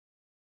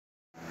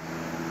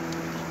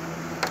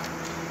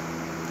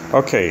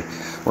Okay,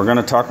 we're going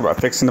to talk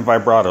about fixing the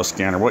vibrato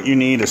scanner. What you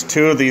need is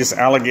 2 of these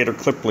alligator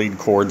clip lead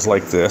cords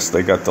like this.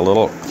 They got the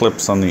little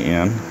clips on the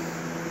end.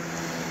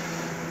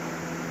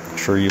 I'm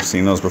sure you've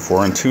seen those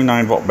before. And 2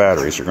 9-volt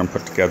batteries you're going to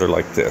put together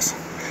like this.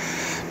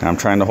 Now I'm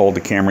trying to hold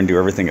the camera and do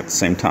everything at the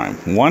same time.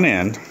 One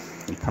end,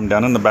 you come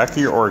down in the back of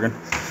your organ.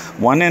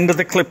 One end of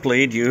the clip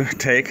lead you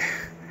take,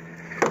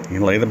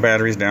 you lay the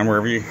batteries down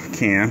wherever you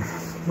can.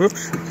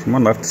 Whoops,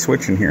 someone left the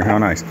switch in here, how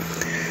nice.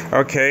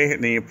 Okay,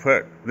 then you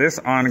put this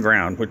on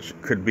ground, which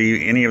could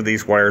be any of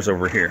these wires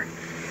over here.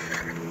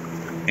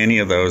 Any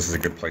of those is a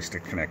good place to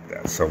connect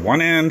that. So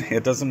one end,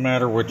 it doesn't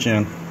matter which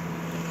end.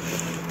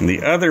 And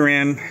the other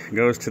end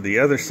goes to the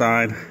other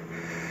side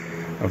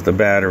of the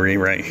battery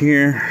right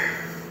here.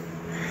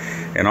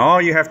 And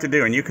all you have to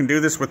do, and you can do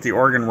this with the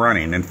organ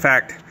running. In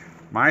fact,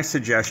 my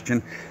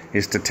suggestion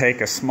is to take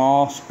a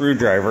small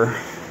screwdriver.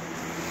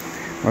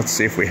 Let's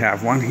see if we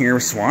have one.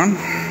 Here's one,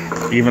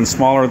 even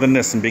smaller than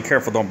this, and be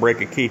careful, don't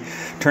break a key.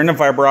 Turn the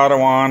vibrato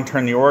on,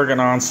 turn the organ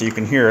on so you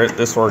can hear it.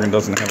 This organ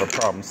doesn't have a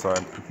problem, so I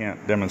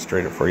can't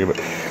demonstrate it for you, but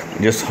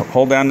just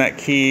hold down that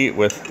key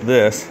with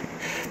this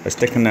by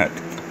sticking that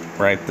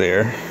right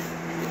there.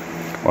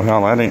 Well,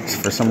 hell, that ain't,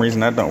 for some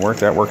reason that don't work.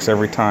 That works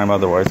every time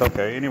otherwise.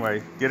 Okay,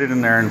 anyway, get it in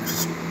there and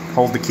just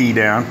hold the key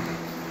down.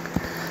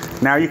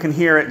 Now you can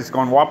hear it, it's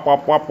going wop,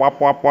 wop, wop,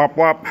 wop, wop, wop,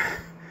 wop.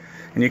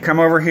 And you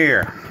come over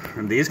here.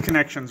 And these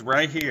connections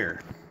right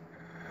here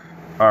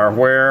are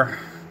where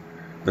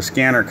the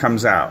scanner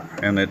comes out,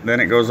 and then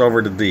it goes over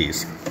to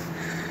these.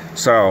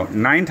 So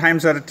 9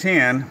 times out of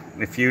 10,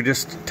 if you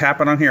just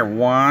tap it on here,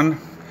 1,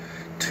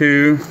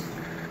 2,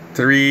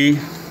 3,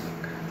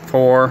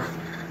 4,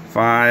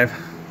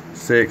 5,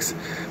 6,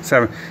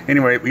 7.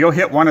 Anyway, you'll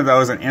hit one of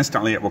those and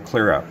instantly it will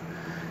clear up.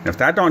 And if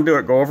that don't do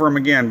it, go over them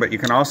again, but you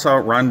can also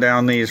run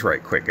down these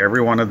right quick,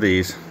 every one of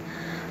these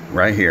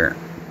right here.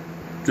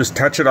 Just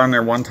touch it on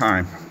there one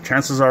time.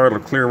 Chances are it'll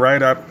clear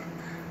right up,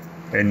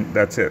 and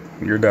that's it.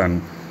 You're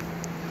done.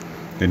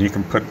 Then you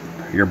can put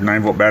your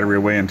 9-volt battery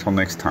away until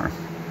next time.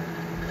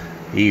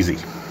 Easy.